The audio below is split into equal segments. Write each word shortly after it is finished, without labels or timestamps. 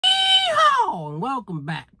y'all, and welcome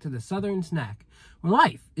back to the Southern Snack, where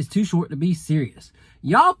life is too short to be serious.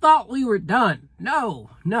 Y'all thought we were done. No,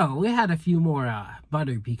 we had a few more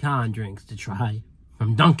butter pecan drinks to try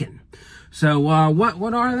from Dunkin. So,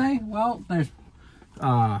 what are they? Well, there's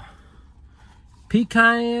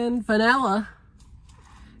pecan vanilla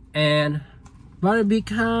and Butter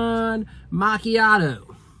Pecan Macchiato.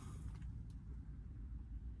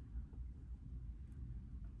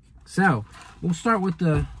 So, we'll start with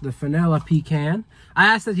the Vanilla Pecan. I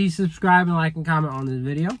ask that you subscribe and like and comment on this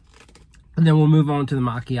video. And then we'll move on to the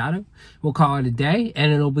Macchiato. We'll call it a day.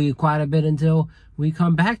 And it'll be quite a bit until we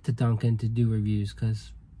come back to Dunkin' to do reviews.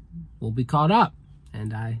 Because we'll be caught up.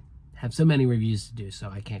 And I have so many reviews to do, so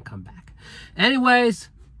I can't come back. Anyways,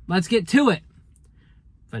 let's get to it.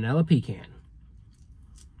 Vanilla Pecan.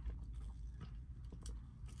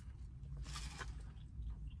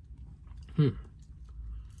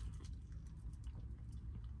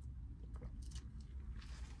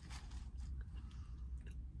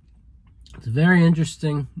 It's a very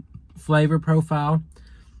interesting flavor profile.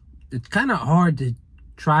 It's kind of hard to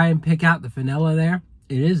try and pick out the vanilla there.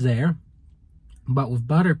 It is there. But with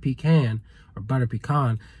Butter Pecan, or Butter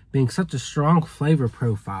Pecan, being such a strong flavor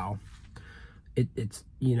profile, it's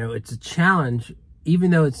a challenge. Even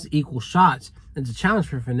though it's equal shots, it's a challenge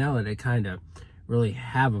for vanilla to kind of really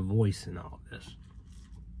have a voice in all of this.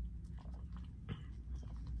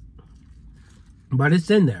 But it's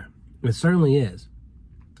in there. It certainly is.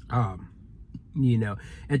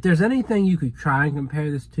 If there's anything you could try and compare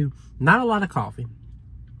this to, not a lot of coffee.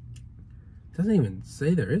 It doesn't even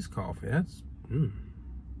say there is coffee. That's,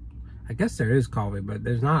 I guess there is coffee, but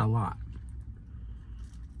there's not a lot.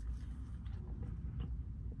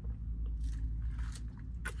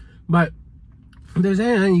 But if there's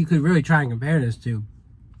anything you could really try and compare this to,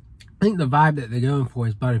 I think the vibe that they're going for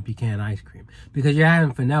is Butter Pecan ice cream. Because you're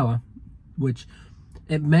adding vanilla, which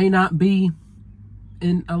it may not be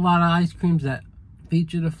in a lot of ice creams that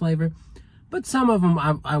feature the flavor, but some of them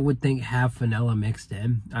I would think have vanilla mixed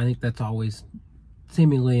in. I think that's always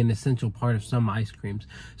seemingly an essential part of some ice creams.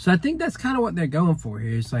 So I think that's kind of what they're going for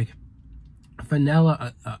here. It's like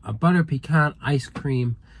vanilla, a butter pecan ice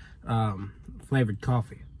cream flavored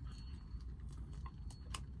coffee.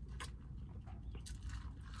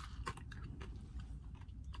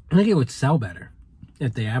 I think it would sell better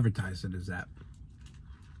if they advertised it as that.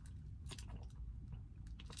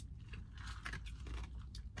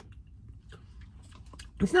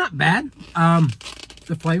 It's not bad.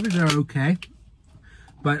 The flavors are okay.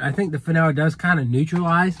 But I think the vanilla does kind of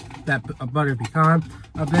neutralize that butter pecan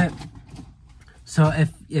a bit. So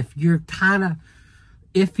if you're kind of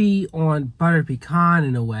iffy on butter pecan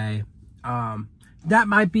in a way, that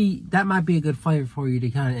might be a good flavor for you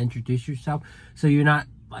to kind of introduce yourself. So you're not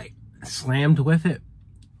like slammed with it.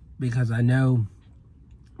 Because I know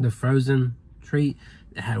the frozen treat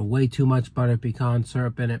that had way too much butter pecan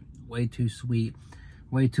syrup in it, way too sweet,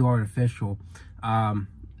 way too artificial.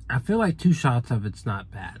 I feel like 2 shots of it's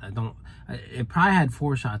not bad. It probably had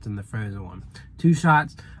 4 shots in the frozen one. 2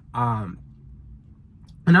 shots. And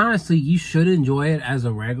honestly, you should enjoy it as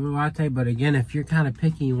a regular latte. But again, if you're kind of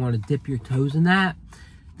picky, you want to dip your toes in that,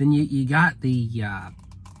 then you got the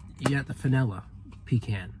vanilla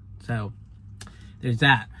pecan. So there's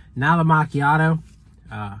that. Now the macchiato.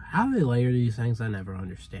 How do they layer these things? I never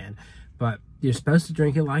understand. But you're supposed to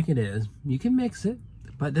drink it like it is. You can mix it,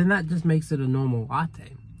 but then that just makes it a normal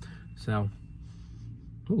latte. So,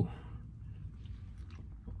 ooh.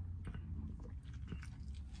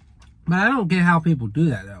 But I don't get how people do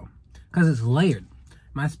that though, because it's layered.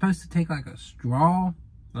 Am I supposed to take like a straw?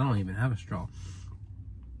 I don't even have a straw.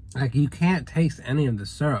 Like you can't taste any of the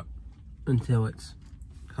syrup until it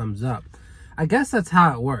comes up. I guess that's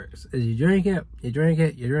how it works. Is you drink it, you drink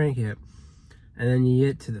it, you drink it, and then you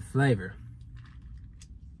get to the flavor.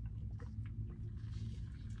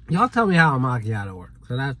 Y'all tell me how a macchiato works.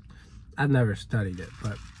 So I've never studied it,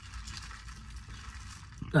 but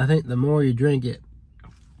I think the more you drink it,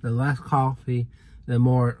 the less coffee, the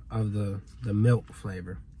more of the milk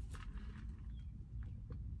flavor.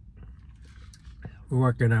 We're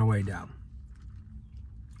working our way down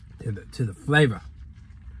to the flavor,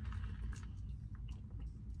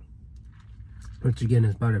 which again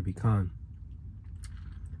is butter pecan.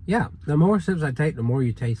 Yeah, the more sips I take, the more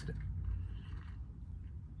you taste it.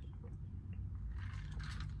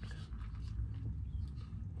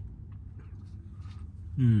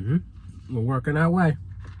 We're working our way.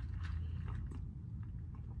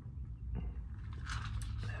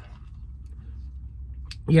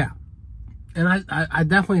 Yeah. And I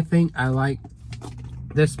definitely think I like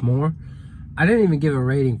this more. I didn't even give a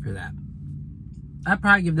rating for that. I'd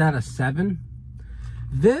probably give that a 7.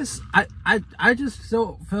 This, I just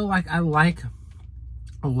still feel like I like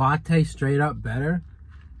a latte straight up better.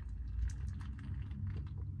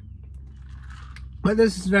 But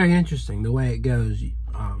this is very interesting, the way it goes. You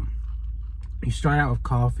start out with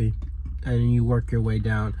coffee, and then you work your way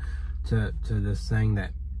down to this thing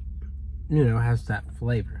that, you know, has that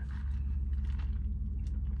flavor.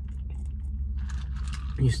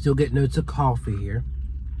 You still get notes of coffee here.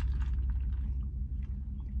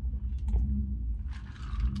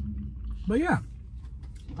 But yeah,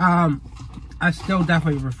 I still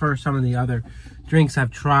definitely prefer some of the other drinks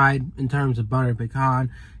I've tried in terms of butter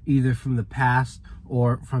pecan, either from the past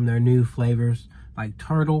or from their new flavors like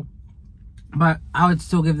turtle. But I would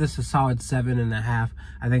still give this a solid 7.5.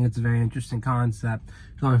 I think it's a very interesting concept,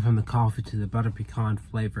 going from the coffee to the butter pecan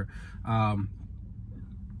flavor.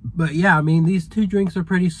 But yeah, I mean, these two drinks are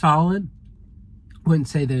pretty solid. Wouldn't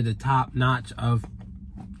say they're the top notch of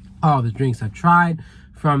all the drinks I've tried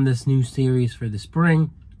from this new series for the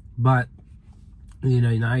spring, but you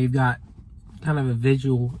know, now you've got kind of a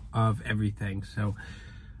visual of everything. So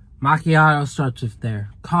macchiato starts with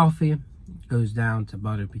their coffee, goes down to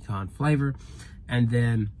butter pecan flavor, and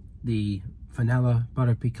then the vanilla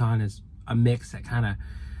butter pecan is a mix that kind of,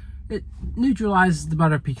 it neutralizes the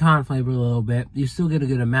butter pecan flavor a little bit. You still get a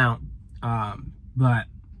good amount, but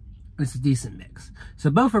it's a decent mix.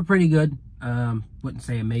 So both are pretty good. Wouldn't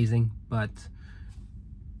say amazing, but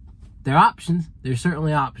they're options. They're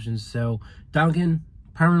certainly options. So Dunkin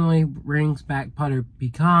permanently brings back butter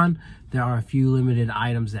pecan. There are a few limited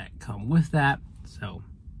items that come with that. So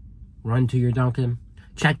run to your Dunkin,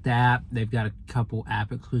 check the app. They've got a couple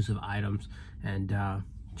app exclusive items, and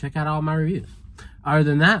check out all my reviews. Other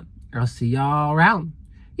than that, I'll see y'all around.